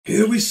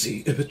Here we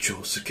see a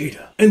mature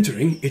cicada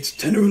entering its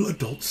teneral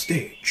adult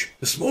stage.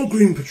 The small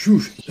green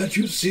protrusion that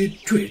you see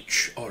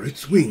twitch are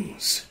its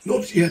wings,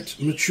 not yet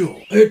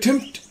mature. I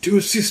attempt to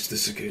assist the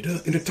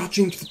cicada in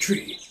attaching to the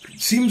tree, but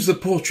it seems the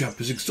poor chap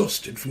is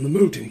exhausted from the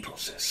moulting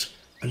process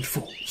and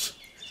falls.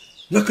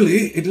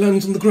 Luckily, it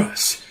lands on the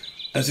grass,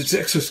 as its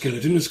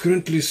exoskeleton is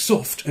currently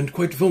soft and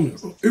quite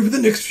vulnerable. Over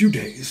the next few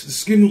days, the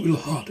skin will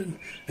harden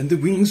and the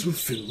wings will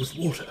fill with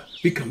water,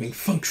 becoming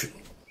functional.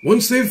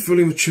 Once they have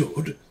fully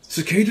matured,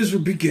 cicadas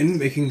will begin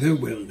making their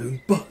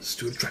well-known buzz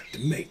to attract a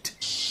mate.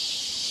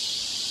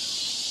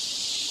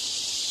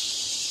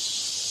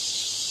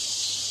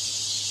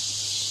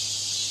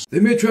 They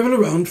may travel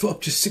around for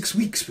up to 6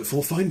 weeks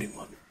before finding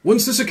one.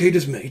 Once the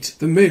cicadas mate,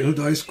 the male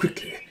dies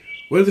quickly,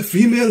 while the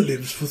female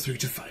lives for 3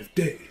 to 5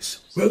 days,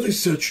 while they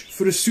search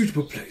for a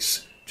suitable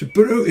place to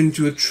burrow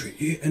into a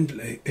tree and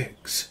lay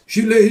eggs.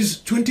 She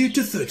lays 20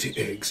 to 30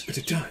 eggs at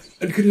a time,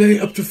 and can lay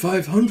up to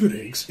 500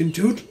 eggs in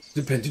total,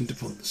 dependent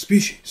upon the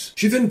species.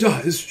 She then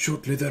dies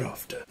shortly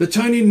thereafter. The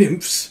tiny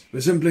nymphs,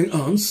 resembling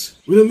ants,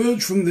 will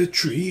emerge from their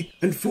tree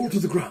and fall to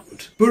the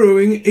ground,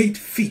 burrowing 8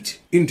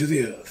 feet into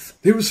the earth.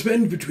 They will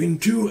spend between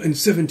 2 and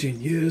 17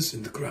 years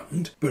in the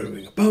ground,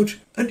 burrowing about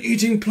and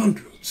eating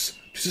plant roots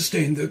to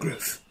sustain their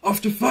growth.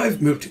 After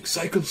 5 molting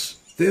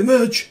cycles, they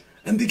emerge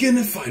and begin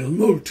a final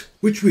molt,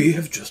 which we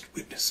have just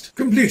witnessed,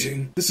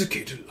 completing the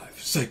cicada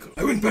life cycle.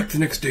 I went back the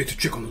next day to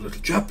check on the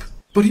little chap,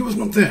 but he was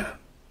not there.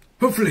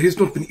 Hopefully he's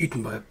not been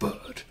eaten by a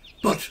bird.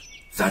 But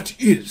that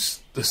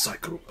is the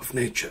cycle of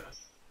nature.